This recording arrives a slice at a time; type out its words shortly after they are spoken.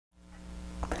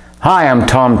Hi, I'm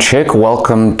Tom Chick.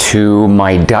 Welcome to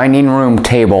my dining room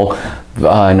table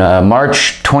on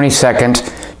March 22nd,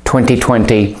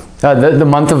 2020, the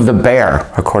month of the bear,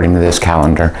 according to this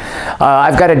calendar.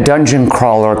 I've got a dungeon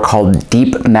crawler called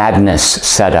Deep Madness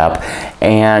set up,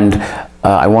 and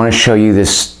I want to show you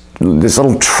this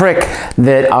little trick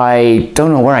that I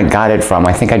don't know where I got it from.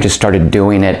 I think I just started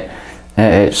doing it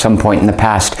at some point in the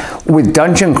past with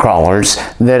dungeon crawlers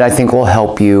that I think will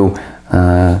help you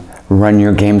run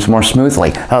your games more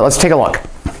smoothly. Let's take a look.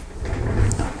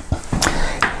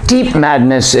 Deep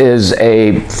Madness is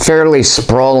a fairly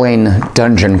sprawling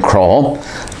dungeon crawl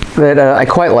that I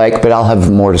quite like, but I'll have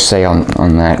more to say on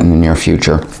that in the near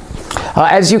future.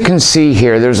 As you can see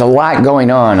here, there's a lot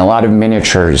going on, a lot of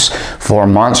miniatures for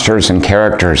monsters and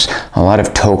characters, a lot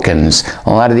of tokens,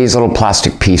 a lot of these little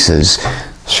plastic pieces.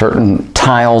 Certain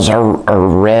tiles are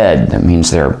red, that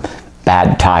means they're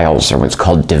bad tiles. They're what's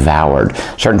called devoured.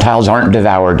 Certain tiles aren't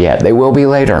devoured yet. They will be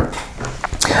later.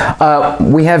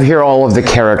 We have here all of the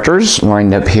characters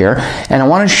lined up here, and I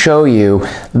want to show you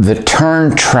the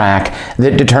turn track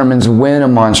that determines when a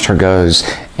monster goes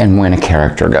and when a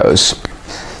character goes.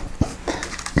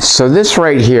 So this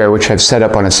right here, which I've set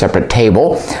up on a separate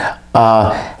table,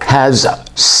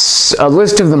 has a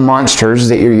list of the monsters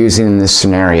that you're using in this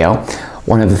scenario.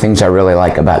 One of the things I really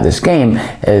like about this game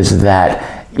is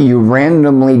that you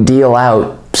randomly deal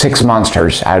out 6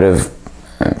 monsters out of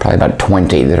probably about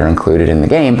 20 that are included in the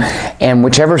game, and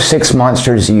whichever 6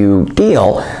 monsters you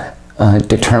deal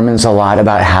determines a lot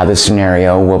about how the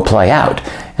scenario will play out,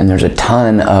 and there's a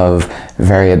ton of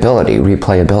variability,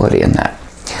 replayability in that.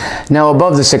 Now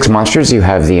above the 6 monsters you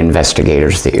have the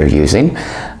investigators that you're using,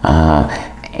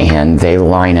 and they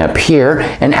line up here,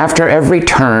 and after every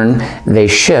turn they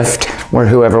shift where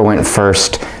whoever went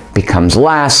first becomes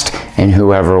last, and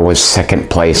whoever was second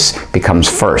place becomes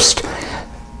first.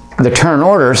 The turn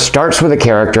order starts with a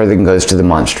character, then goes to the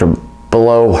monster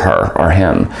below her or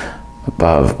him.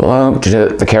 Above, below, to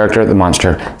the character,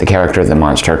 the character, the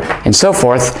monster, and so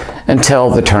forth until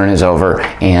the turn is over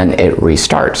and it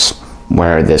restarts,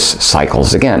 where this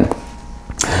cycles again.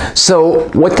 So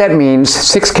what that means,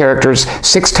 6 characters,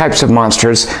 6 types of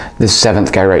monsters. This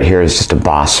 7th guy right here is just a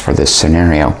boss for this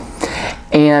scenario.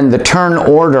 And the turn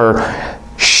order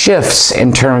shifts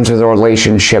in terms of the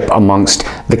relationship amongst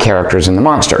the characters and the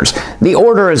monsters. The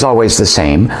order is always the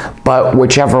same, but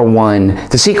whichever one,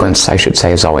 the sequence I should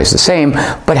say, is always the same,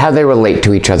 but how they relate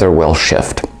to each other will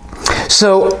shift.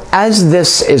 So as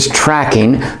this is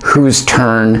tracking whose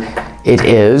turn it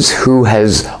is, who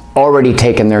has already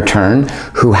taken their turn,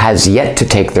 who has yet to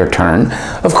take their turn,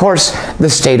 of course the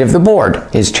state of the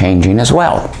board is changing as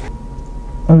well.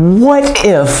 What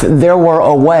if there were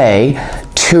a way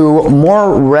to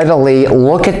more readily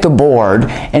look at the board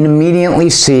and immediately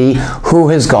see who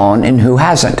has gone and who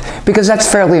hasn't? Because that's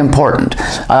fairly important.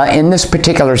 In this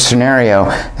particular scenario,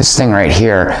 this thing right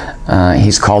here,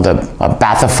 he's called a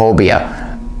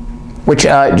bathyphobia, which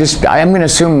I'm going to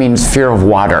assume means fear of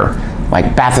water,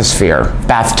 like bathysphere,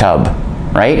 bathtub.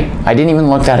 Right? I didn't even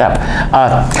look that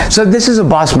up. So this is a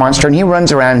boss monster, and he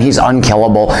runs around, and he's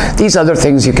unkillable. These other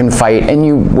things you can fight, and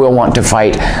you will want to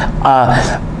fight.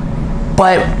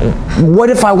 But what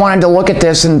if I wanted to look at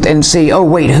this and see, oh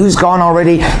wait, who's gone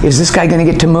already? Is this guy going to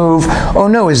get to move? Oh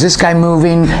no, is this guy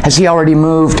moving? Has he already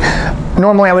moved?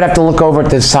 Normally I would have to look over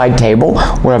at this side table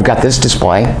where I've got this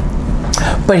display.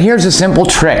 But here's a simple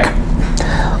trick.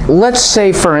 Let's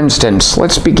say, for instance,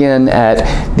 let's begin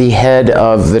at the head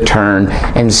of the turn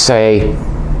and say,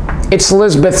 it's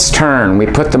Elizabeth's turn. We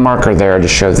put the marker there to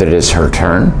show that it is her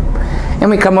turn.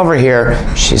 And we come over here,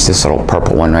 she's this little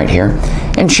purple one right here,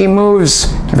 and she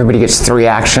moves. Everybody gets 3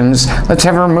 actions. Let's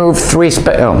have her move 3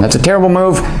 oh, that's a terrible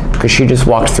move because she just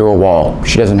walked through a wall.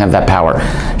 She doesn't have that power.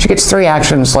 She gets 3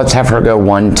 actions. Let's have her go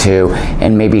 1, 2,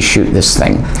 and maybe shoot this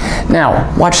thing.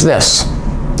 Now, watch this.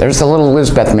 There's the little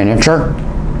Elizabeth miniature.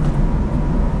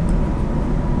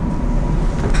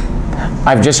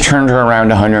 I've just turned her around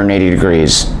 180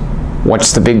 degrees.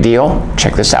 What's the big deal?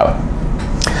 Check this out.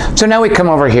 So now we come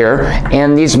over here,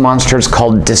 and these monsters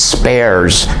called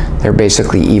despairs, they're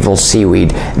basically evil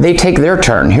seaweed. They take their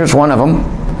turn. Here's one of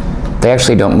them. They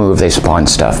actually don't move, they spawn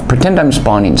stuff. Pretend I'm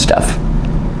spawning stuff.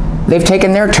 They've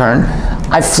taken their turn.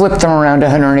 I've flipped them around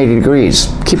 180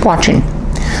 degrees. Keep watching.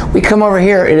 We come over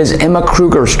here, it is Emma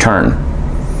Kruger's turn.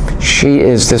 She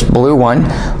is this blue one.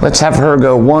 Let's have her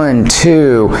go 1,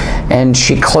 2, and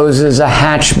she closes a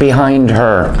hatch behind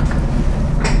her.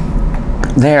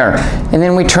 there. And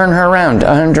then we turn her around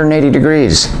 180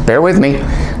 degrees. Bear with me.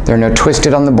 There are no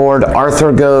twisted on the board.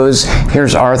 Arthur goes,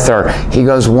 here's Arthur. He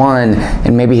goes 1,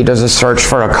 and maybe he does a search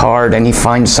for a card, and he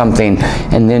finds something,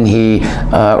 and then he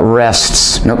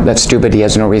rests. Nope, that's stupid. He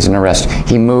has no reason to rest.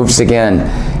 He moves again,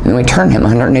 and then we turn him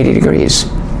 180 degrees.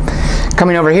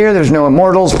 Coming over here, there's no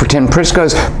immortals, pretend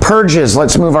Priscos. Purges,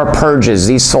 let's move our purges.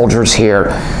 These soldiers here.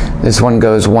 This one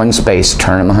goes 1 space,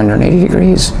 turn him 180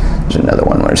 degrees. There's another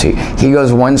one, where is he? He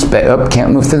goes 1 space, oh,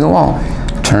 can't move through the wall.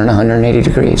 Turn 180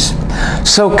 degrees.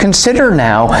 So consider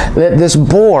now that this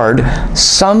board,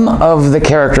 some of the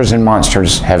characters and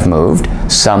monsters have moved,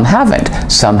 some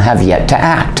haven't, some have yet to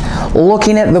act.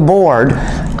 Looking at the board,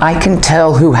 I can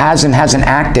tell who has and hasn't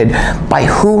acted by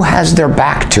who has their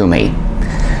back to me.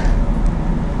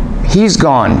 He's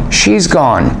gone, she's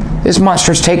gone, this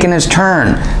monster's taken his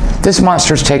turn, this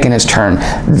monster's taken his turn,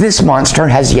 this monster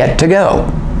has yet to go.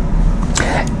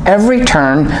 Every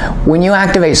turn, when you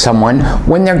activate someone,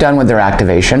 when they're done with their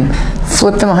activation,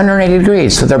 flip them 180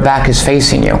 degrees so their back is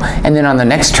facing you. And then on the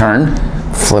next turn,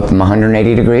 flip them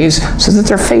 180 degrees so that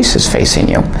their face is facing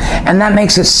you. And that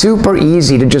makes it super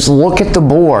easy to just look at the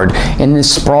board in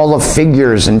this sprawl of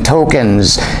figures and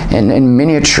tokens and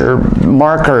miniature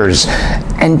markers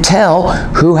and tell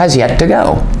who has yet to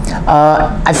go.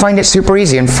 I find it super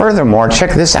easy. And furthermore,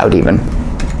 check this out even.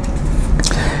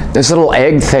 This little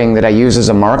egg thing that I use as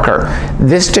a marker,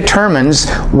 this determines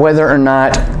whether or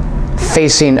not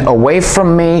facing away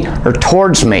from me or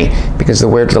towards me, because the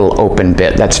weird little open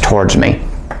bit, that's towards me,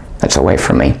 that's away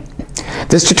from me.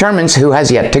 This determines who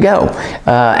has yet to go.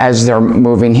 As they're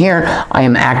moving here, I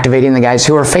am activating the guys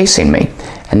who are facing me.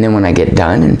 And then when I get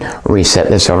done and reset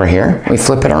this over here, we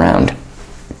flip it around.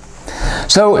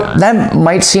 So that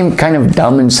might seem kind of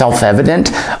dumb and self-evident.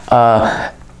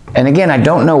 And again, I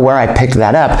don't know where I picked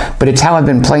that up, but it's how I've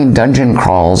been playing dungeon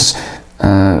crawls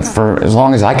for as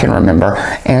long as I can remember.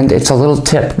 And it's a little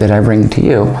tip that I bring to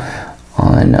you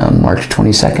on March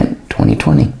 22nd,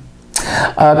 2020.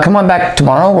 Come on back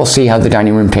tomorrow. We'll see how the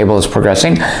dining room table is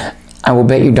progressing. I will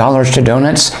bet you dollars to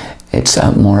donuts. It's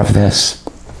more of this.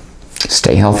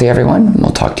 Stay healthy, everyone, and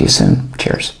we'll talk to you soon.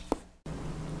 Cheers.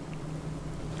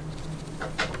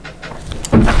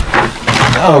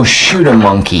 Oh, shoot a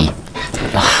monkey.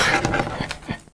 Ugh.